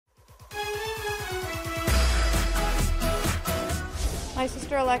My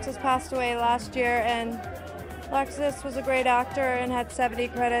sister Alexis passed away last year, and Alexis was a great actor and had 70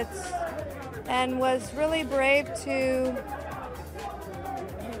 credits and was really brave to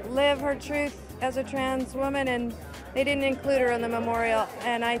live her truth as a trans woman, and they didn't include her in the memorial.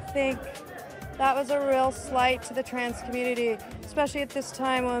 And I think that was a real slight to the trans community, especially at this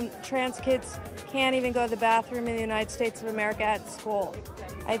time when trans kids can't even go to the bathroom in the United States of America at school.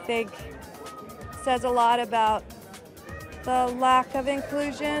 I think it says a lot about the lack of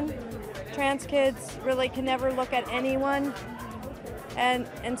inclusion. Trans kids really can never look at anyone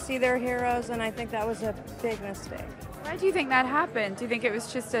and see their heroes, and I think that was a big mistake. Why do you think that happened? Do you think it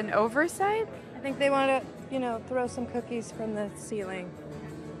was just an oversight? I think they wanted to, throw some cookies from the ceiling.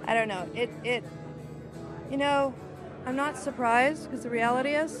 I don't know. I'm not surprised, because the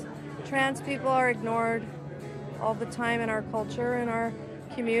reality is trans people are ignored all the time in our culture, in our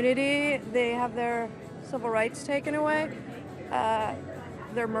community. They have their civil rights taken away.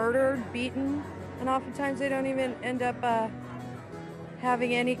 They're murdered, beaten, and oftentimes they don't even end up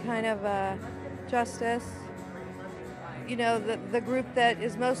having any kind of justice. The group that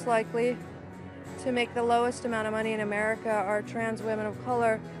is most likely to make the lowest amount of money in America are trans women of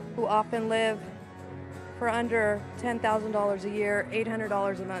color, who often live for under $10,000 a year,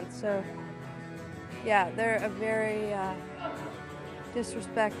 $800 a month. So yeah, they're a very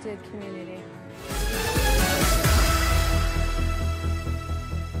disrespected community.